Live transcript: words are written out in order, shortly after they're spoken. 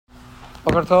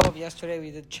Boker Tov. Yesterday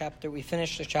we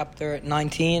finished the chapter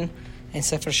 19 in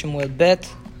Sefer Shemuel Bet,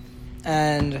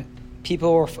 and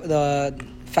the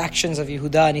factions of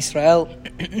Yehuda and Israel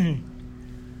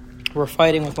were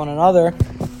fighting with one another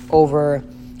over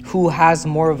who has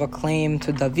more of a claim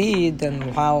to David, and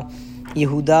how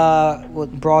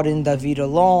Yehuda brought in David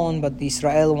alone, but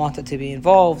Israel wanted to be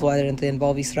involved. Why didn't they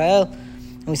involve Israel?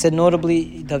 And we said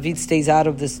notably David stays out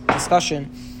of this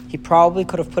discussion. He probably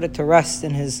could have put it to rest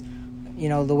in his in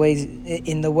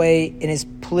his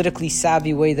politically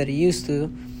savvy way that he used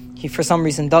to. He for some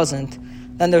reason doesn't.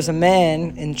 Then there's a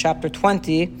man in chapter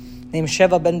 20 named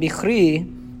Sheva ben Bichri,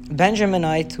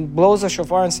 Benjaminite, who blows a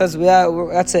shofar and says,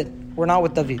 that's it. We're not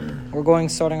with David. We're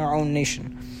starting our own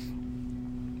nation.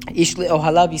 Ishli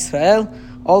Ohalab Israel,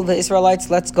 all the Israelites,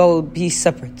 let's go be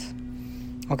separate.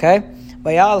 Okay?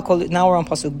 Now we're on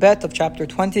Pasuk Bet of chapter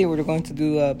 20. We're going to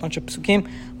do a bunch of Pasukim.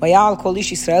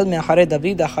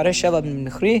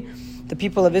 The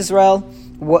people of Israel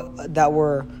that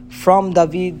were from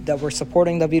David, that were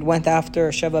supporting David, went after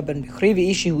Sheva ben Bichri.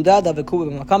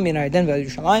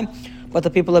 But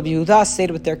the people of Yehuda stayed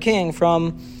with their king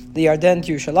from the Yarden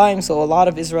to Yerushalayim. So a lot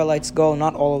of Israelites go,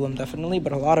 not all of them definitely,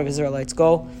 but a lot of Israelites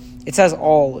go. It says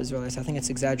all Israelites. I think it's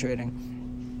exaggerating.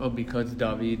 Oh, because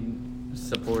David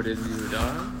supported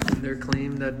Yehuda in their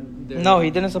claim that... No, he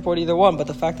didn't support either one, but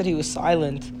the fact that he was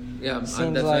silent... Yeah, that's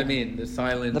like what I mean. The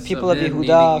silence. The people of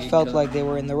Yehuda felt like they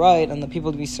were in the right, and the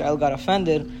people of Israel got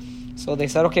offended. So they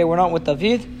said, okay, we're not with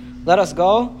David, let us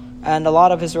go. And a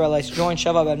lot of Israelites joined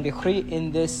Sheva ben Bichri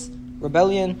in this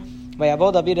rebellion. And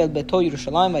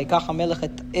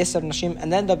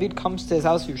then David comes to his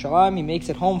house, Yerushalayim. He makes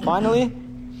it home finally.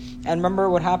 And remember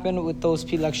what happened with those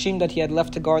Pilagshim that he had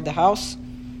left to guard the house?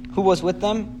 Who was with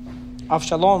them?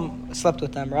 Avshalom slept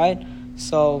with them, right?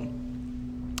 So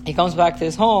he comes back to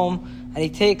his home and he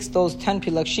takes those 10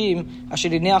 Pilagshim,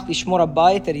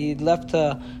 that he left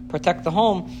to protect the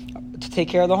home, to take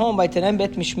care of the home.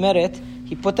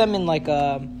 He put them in like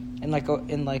a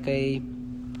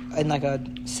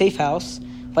safe house.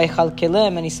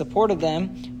 And he supported them.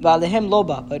 But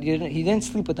he didn't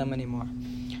sleep with them anymore.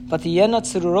 But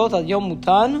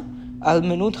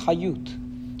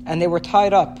and they were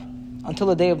tied up until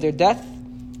the day of their death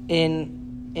in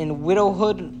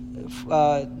widowhood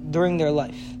during their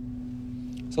life.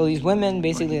 So these women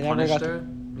basically never got to...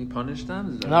 He punished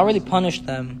them? Not really punished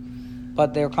them,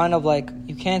 but they're kind of like,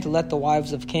 you can't let the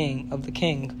wives of the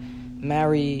king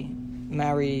marry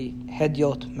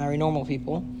hedyot, marry normal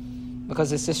people,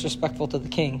 because it's disrespectful to the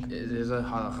king. Is it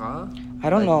halakha? I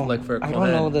don't know. Like for a Kohen, I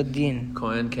don't know the deen.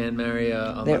 Kohen can't marry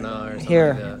a amana or something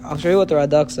here, like that. I'll show you what the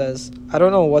Radak says. I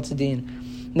don't know what's the deen.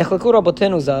 Nechlaku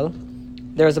rabotenu zal.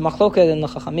 There's a machloket in the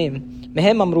Chachamim.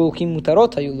 Mehem amru ki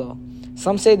mutarot hayu lo.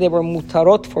 Some say they were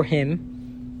mutarot for him.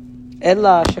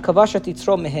 Ella shekavasha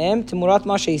titzro mehem timurat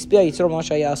ma shehispia yitzro ma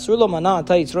shaya asur lo mana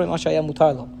ata yitzro ma shaya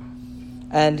mutar lo.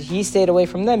 And he stayed away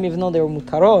from them even though they were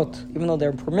mutarot, even though they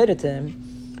were permitted to him,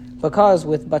 because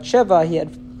with Bathsheba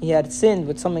he had sinned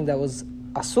with something that was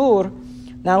asur.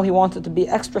 Now he wanted to be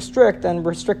extra strict and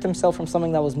restrict himself from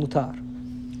something that was mutar.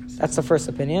 That's the first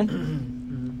opinion.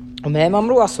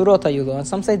 And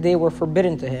some say they were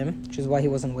forbidden to him, which is why he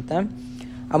wasn't with them.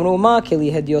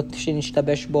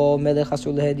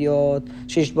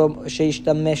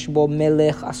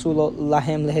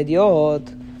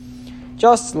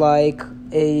 Just like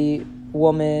a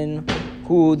woman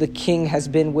who the king has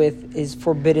been with is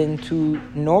forbidden to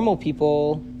normal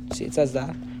people. See, it says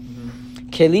that.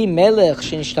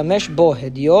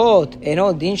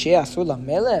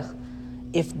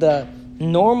 If the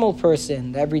normal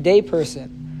person, the everyday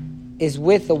person, is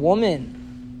with a woman,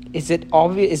 is it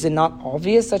obvious? Is it not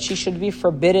obvious that she should be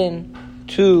forbidden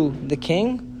to the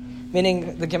king?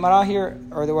 Meaning, the Gemara here,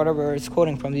 or whatever it's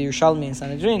quoting from the Yerushalmi and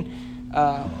Sanhedrin,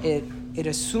 it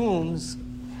assumes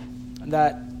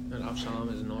that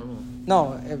Avshalom is normal.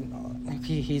 No,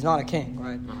 he's not a king,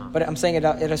 right? Uh-huh. But I'm saying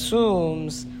it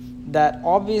assumes that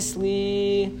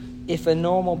obviously, if a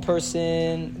normal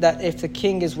person, that if the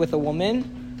king is with a woman,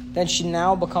 then she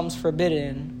now becomes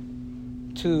forbidden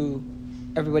to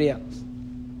everybody else.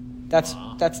 That's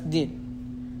din.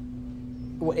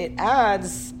 It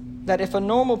adds that if a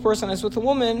normal person is with a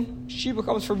woman, she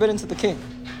becomes forbidden to the king.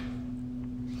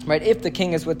 Right? If the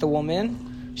king is with the woman,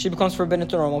 she becomes forbidden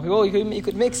to normal people. You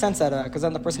could make sense out of that, because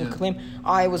then the person could claim,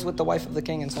 I was with the wife of the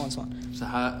king, and so on and so on. So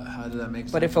how did that make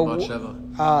sense? But if that's what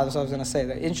I was going to say.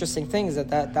 The interesting thing is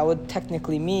that would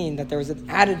technically mean that there was an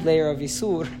added layer of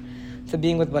Isur to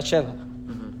being with Bathsheba.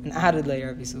 Mm-hmm. An added layer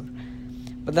of Isur.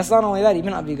 But that's not only that,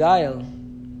 even Abigail.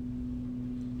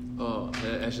 Oh,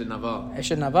 Eshet Naval.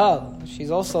 Eshet Naval. She's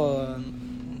also,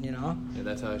 know. Yeah,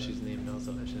 that's how she's named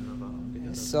also.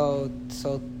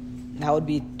 So that would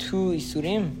be 2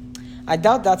 isurim. I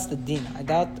doubt that's the din. I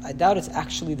doubt it's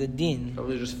actually the din.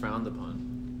 Probably just frowned upon.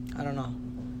 I don't know.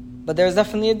 But there's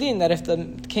definitely a din that if the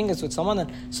king is with someone,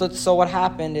 then so what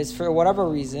happened is, for whatever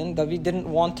reason, David didn't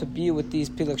want to be with these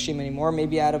pilakshim anymore.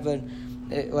 Maybe out of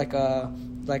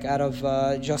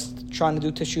just trying to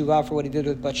do teshuvah for what he did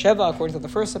with Bathsheba, according to the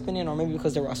first opinion, or maybe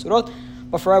because they were asurot.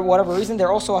 But for whatever reason,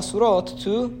 they're also asurot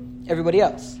to everybody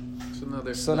else.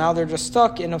 So now they're just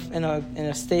stuck in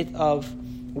a state of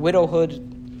widowhood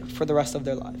for the rest of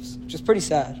their lives, which is pretty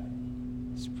sad.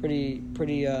 It's pretty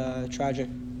tragic.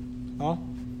 No?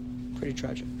 Pretty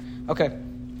tragic. Okay.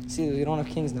 See, we don't have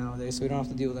kings nowadays, so we don't have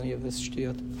to deal with any of this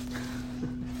shtiyot.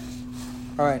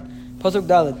 Alright. Pasuk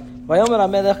Daled. Vayomer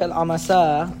HaMelech El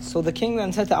Amasa. So the king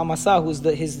then said to Amasa, who's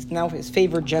his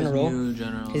favorite general,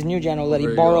 his new general that he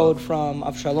borrowed from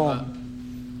Avshalom.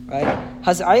 Right?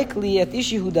 Haz'ayik li et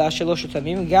ish Yehuda shalosh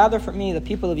tamim. Gather for me the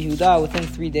people of Yehuda within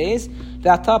 3 days.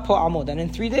 Ve'ata po amod. And in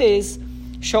 3 days,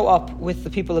 show up with the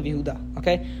people of Yehuda.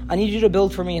 Okay? I need you to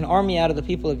build for me an army out of the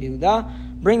people of Yehuda.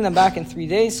 Bring them back in 3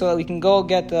 days so that we can go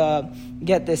get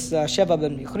this Sheva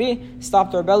ben Bichri,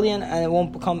 stop the rebellion, and it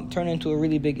won't turn into a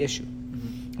really big issue.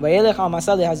 Vayelech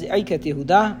Amasa lehaz'ayik et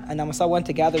Yehuda. And Amasa went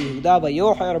to gather Yehuda.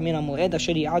 Vayoher min hamoed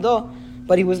asher yi'ado.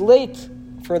 But he was late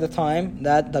for the time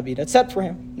that David had set for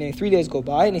him. Meaning 3 days go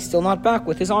by and he's still not back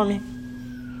with his army.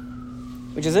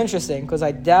 Which is interesting, because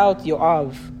I doubt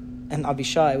Yoav and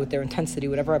Abishai, with their intensity,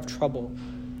 would ever have trouble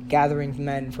gathering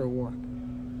men for war.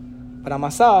 But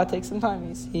Amasa takes some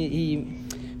time.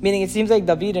 Meaning it seems like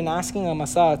David, in asking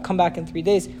Amasa, come back in 3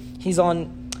 days, he's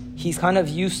kind of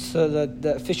used to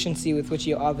the efficiency with which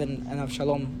Yoav and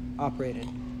Avshalom operated.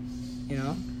 You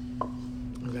know?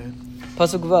 Okay.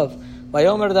 Pasuk Vav.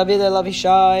 Vayomer David el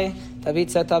Avishai. David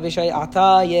said to Avishai,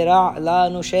 Ata yera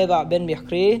lanu Sheva ben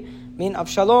Bichri min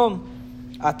Avshalom.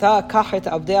 Ata kach et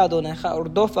abdei adonecha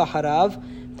urdof aharav.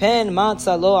 Pen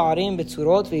matza lo arim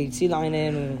betzurot v'yitzil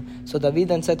aynenu. So David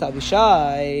then said to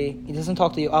Avishai, he doesn't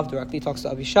talk to Yoav directly, he talks to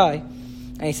Avishai,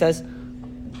 and he says,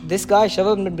 this guy,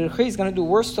 Sheva ben Bichri, is going to do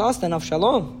worse to us than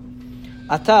Avshalom.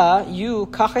 Ata, you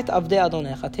kach et abdei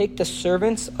adonecha, take the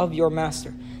servants of your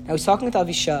master. Now he's talking to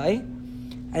Avishai,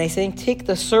 and he's saying, take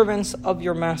the servants of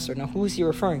your master. Now, who is he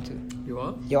referring to?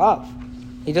 Yoav.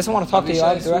 He doesn't want to talk to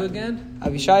Yoav directly. Again?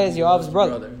 Avishai is Yoav's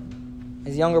brother.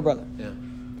 His younger brother. Yeah.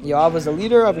 Yoav is the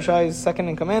leader, Avishai is second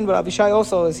in command, but Avishai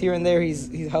also is here and there, he's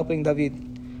helping David.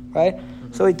 Right?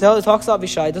 Mm-hmm. So he talks to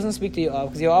Avishai, he doesn't speak to Yoav,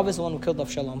 because Yoav is the one who killed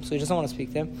Avshalom, so he doesn't want to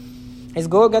speak to him. He's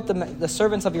go get the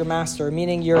servants of your master,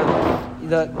 meaning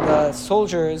the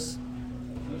soldiers.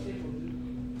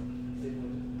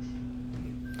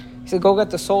 So go get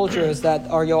the soldiers that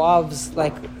are Yoav's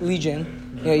legion.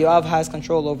 Yoav has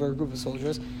control over a group of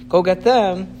soldiers. Go get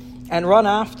them and run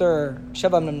after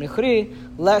Sheva ben Bichri,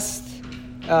 lest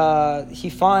he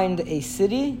find a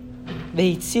city.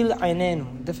 Vehitzil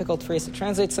aynenu. Difficult phrase to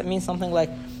translate. So it means something like,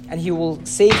 and he will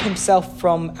save himself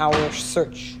from our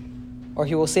search, or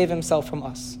he will save himself from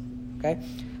us. Okay.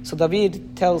 So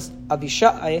David tells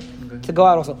Avishai to go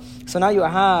out also. So now you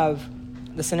have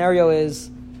the scenario is,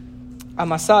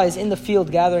 Amasa is in the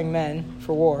field gathering men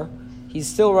for war. He's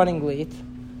still running late.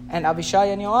 And Abishai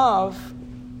and Yoav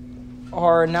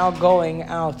are now going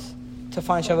out to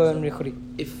find Sheva ben Bichri.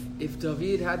 If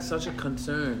David had such a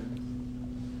concern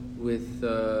with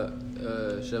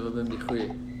Sheva ben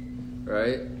Bichri,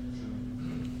 right?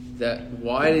 That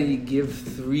why did he give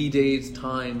 3 days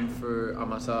time for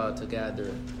Amasa to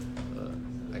gather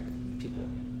people?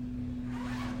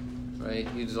 Right?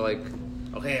 He's like,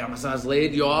 okay, Amasa's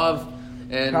late, Yoav.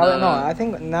 And, probably no. I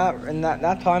think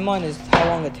that timeline is how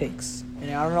long it takes. I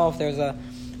don't know if there's a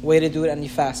way to do it any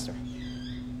faster.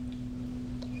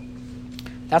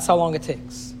 That's how long it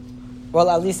takes. Well,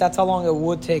 at least that's how long it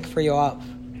would take for Yoav.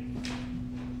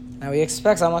 Now he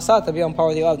expects Amasa to be on par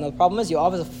with Yoav. Now the problem is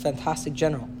Yoav is a fantastic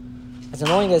general. As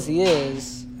annoying as he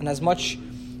is, and as much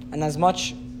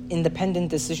independent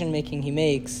decision making he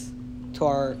makes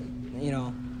to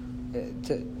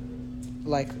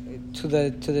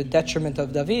the detriment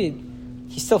of David,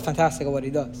 he's still fantastic at what he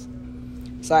does.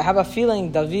 So I have a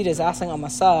feeling David is asking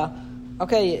Amasa,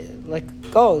 okay,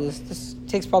 go.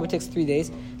 This probably takes 3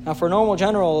 days. Now for a normal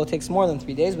general, it takes more than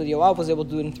 3 days, but Yoav was able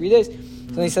to do it in 3 days.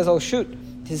 So he says, oh shoot,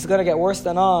 this is going to get worse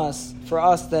than for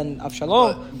us than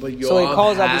Avshalom. But Yoav so he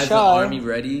calls has Abishai. The army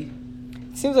ready?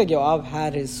 It seems like Yoav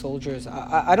had his soldiers.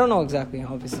 I don't know exactly,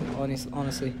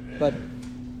 honestly, but...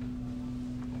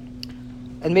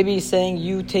 And maybe he's saying,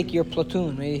 you take your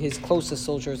platoon, maybe his closest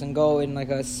soldiers, and go in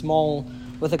a small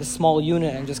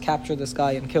unit and just capture this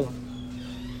guy and kill him.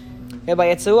 So the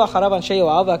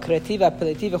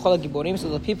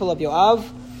people of Yoav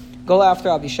go after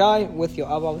Abishai with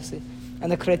Yoav, obviously.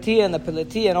 And the Kreti and the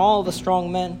Peleti and all the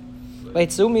strong men. They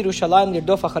leave Yerushalayim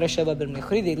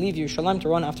to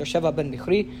run after Sheva ben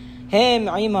Bichri.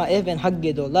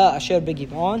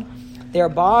 They are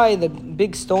by the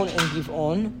big stone in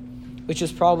Giv'on, which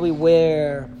is probably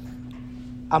where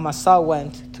Amasa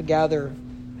went to gather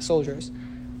soldiers.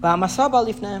 And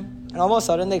all of a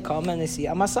sudden they come and they see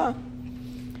Amasa.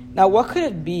 Now what could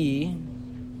it be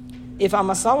if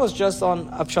Amasa was just on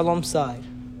Avshalom's side?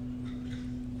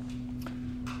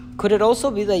 Could it also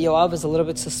be that Yoav is a little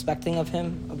bit suspecting of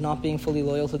him, of not being fully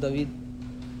loyal to David?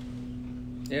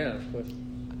 Yeah, of course.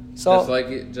 So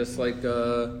just like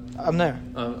Avner.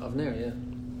 Avner, yeah.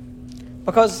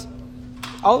 Because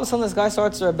all of a sudden this guy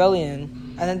starts a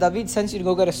rebellion, and then David sends you to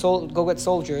go get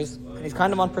soldiers, and he's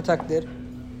kind of unprotected,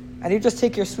 and you just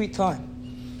take your sweet time.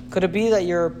 Could it be that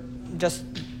you're just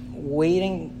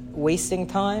wasting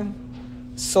time,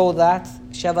 so that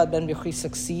Sheva ben Bichri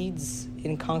succeeds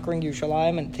in conquering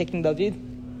Yerushalayim and taking David?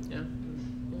 Yeah.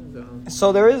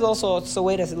 So there is also a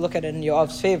way to look at it in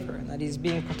Yoav's favor, and that he's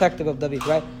being protective of David,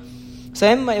 right? So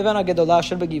him Ivana Gedolah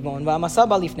shel begivon, va'amasa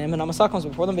balifnem, and Amasa comes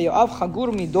before them. Ve'Yoav chagur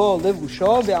mido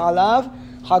levusho ve'alav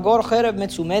chagor cherev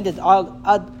metzumedet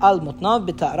al motnav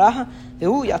b'ta'arah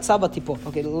ve'hu yatsa batipo.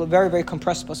 Okay, very very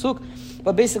compressed pasuk,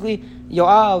 but basically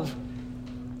Yoav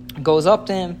goes up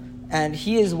to him, and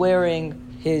he is wearing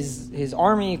his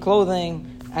army clothing,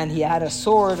 and he had a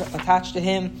sword attached to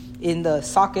him in the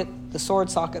socket, the sword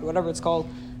socket, whatever it's called,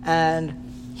 and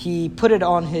he put it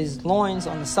on his loins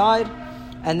on the side,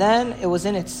 and then it was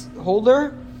in its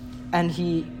holder, and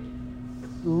he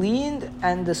leaned,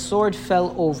 and the sword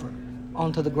fell over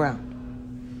onto the ground.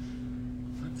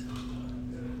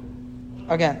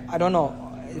 Again, I don't know.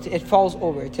 It falls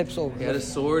over. It tips over. He had a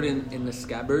sword in the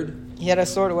scabbard. He had a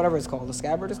sword, whatever it's called. The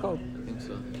scabbard is called? I think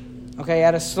so. Okay, he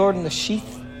had a sword in the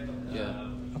sheath. Yeah.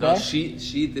 Okay. No,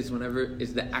 sheath is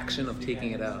is the action of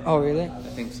taking it out. Oh, really? I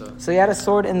think so. So he had a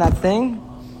sword in that thing,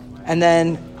 and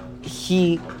then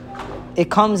it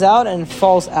comes out and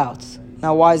falls out.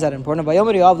 Now, why is that important? So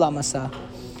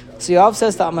Yoav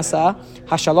says to Amasa,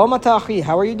 "Hashalom ata achi,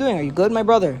 how are you doing? Are you good, my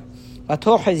brother?" Then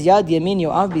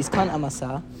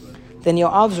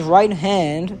Yoav's right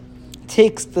hand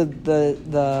takes the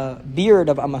beard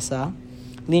of Amasa,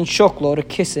 linshoklo, to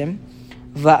kiss him.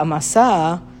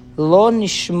 Va'amasa lo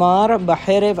nishmar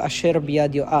b'cherev asher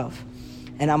biyad Yoav.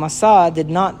 And Amasa did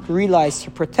not realize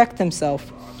to protect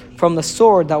himself from the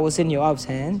sword that was in Yoav's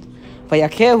hand.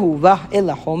 Vayakehu vah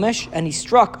ela homesh, and he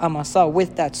struck Amasa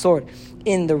with that sword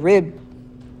in the rib.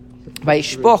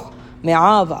 Vayishpoch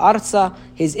me'av arza,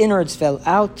 his innards fell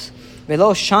out.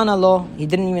 Velo shanalo, he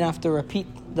didn't even have to repeat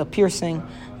the piercing.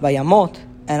 Vayamot,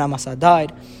 and Amasa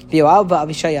died. V'Yoav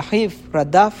va'Avishai achiv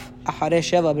radaf acharei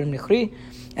Sheva ben Bichri,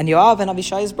 and Yoav and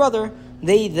Avishai's brother,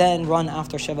 they then run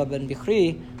after Sheva ben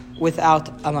Bichri without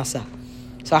Amasa.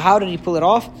 So how did he pull it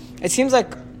off? It seems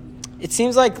like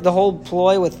the whole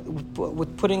ploy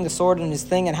with putting the sword in his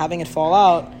thing and having it fall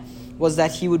out was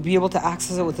that he would be able to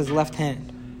access it with his left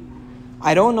hand.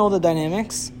 I don't know the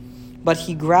dynamics, but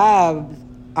he grabbed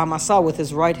Amasa with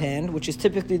his right hand, which is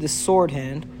typically the sword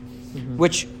hand,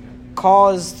 which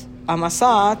caused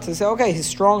Amasa to say, okay, his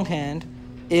strong hand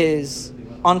is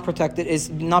unprotected, is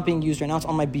not being used right now, it's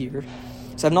on my beard,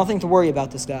 so I have nothing to worry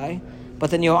about this guy.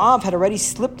 But then Yoav had already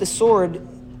slipped the sword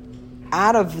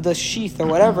out of the sheath or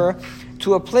whatever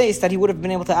to a place that he would have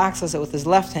been able to access it with his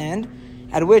left hand,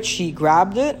 at which he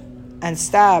grabbed it and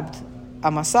stabbed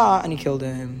Amasa and he killed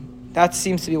him. That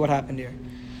seems to be what happened here.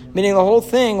 Meaning the whole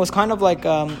thing was kind of like,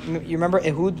 you remember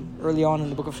Ehud early on in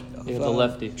the book of the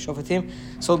lefty. Shofatim?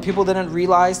 So people didn't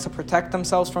realize to protect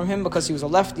themselves from him because he was a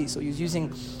lefty. So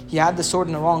he had the sword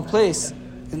in the wrong place,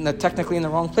 technically in the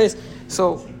wrong place.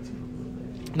 So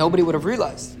nobody would have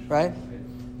realized, right?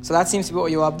 So that seems to be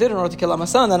what Yoav did in order to kill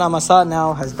Amasa. And then Amasa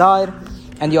now has died.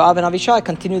 And Yoav and Avishai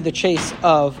continue the chase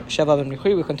of Sheva ben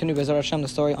Bichri. We continue Be'ezrat Hashem the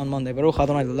story on Monday. Baruch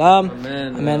Adonai L'olam.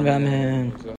 Amen. Amen. Amen.